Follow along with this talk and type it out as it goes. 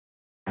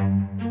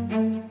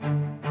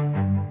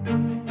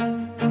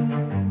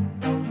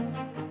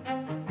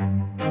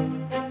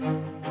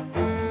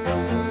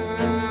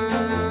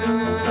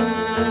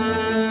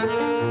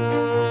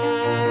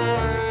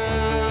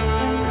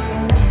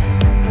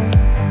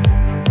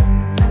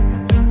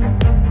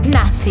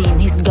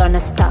gonna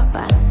stop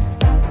us.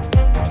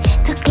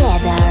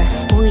 Together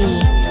we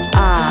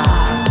are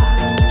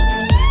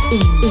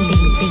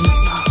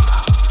invincible.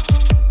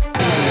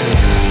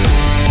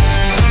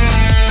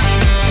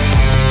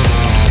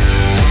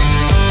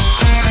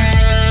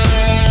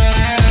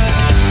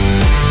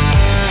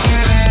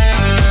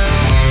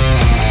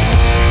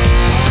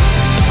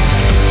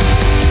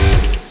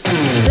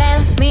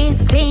 Let me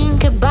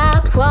think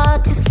about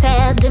what you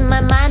said. In my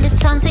mind it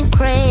sounds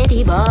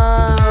incredible.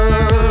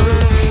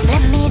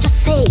 Let me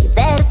just say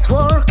that it's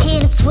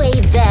working its way,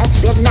 that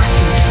we're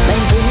nothing but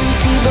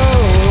invincible.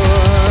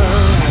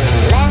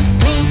 Let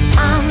me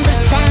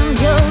understand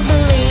your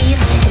belief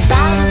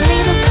about this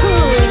little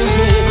poor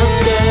ingenuous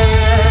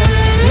girl.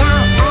 Now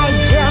I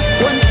just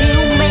want to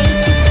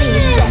make you see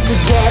that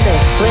together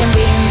we're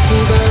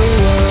invincible.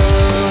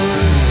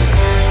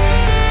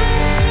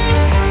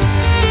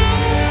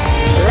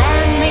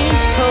 Let me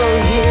show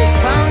you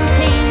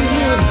something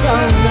you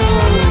don't know.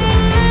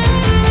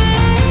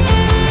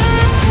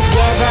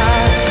 Together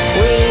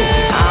we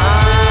are.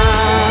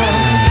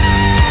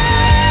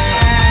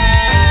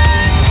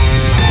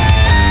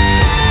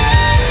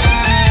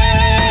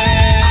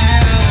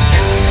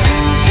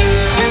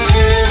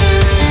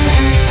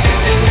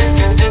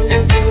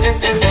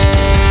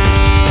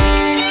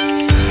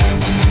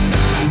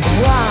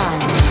 One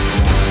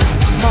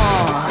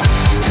more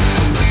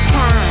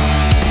time.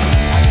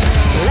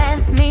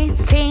 Let me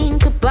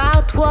think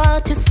about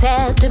what you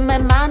said. In my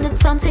mind it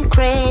sounds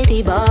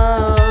incredible.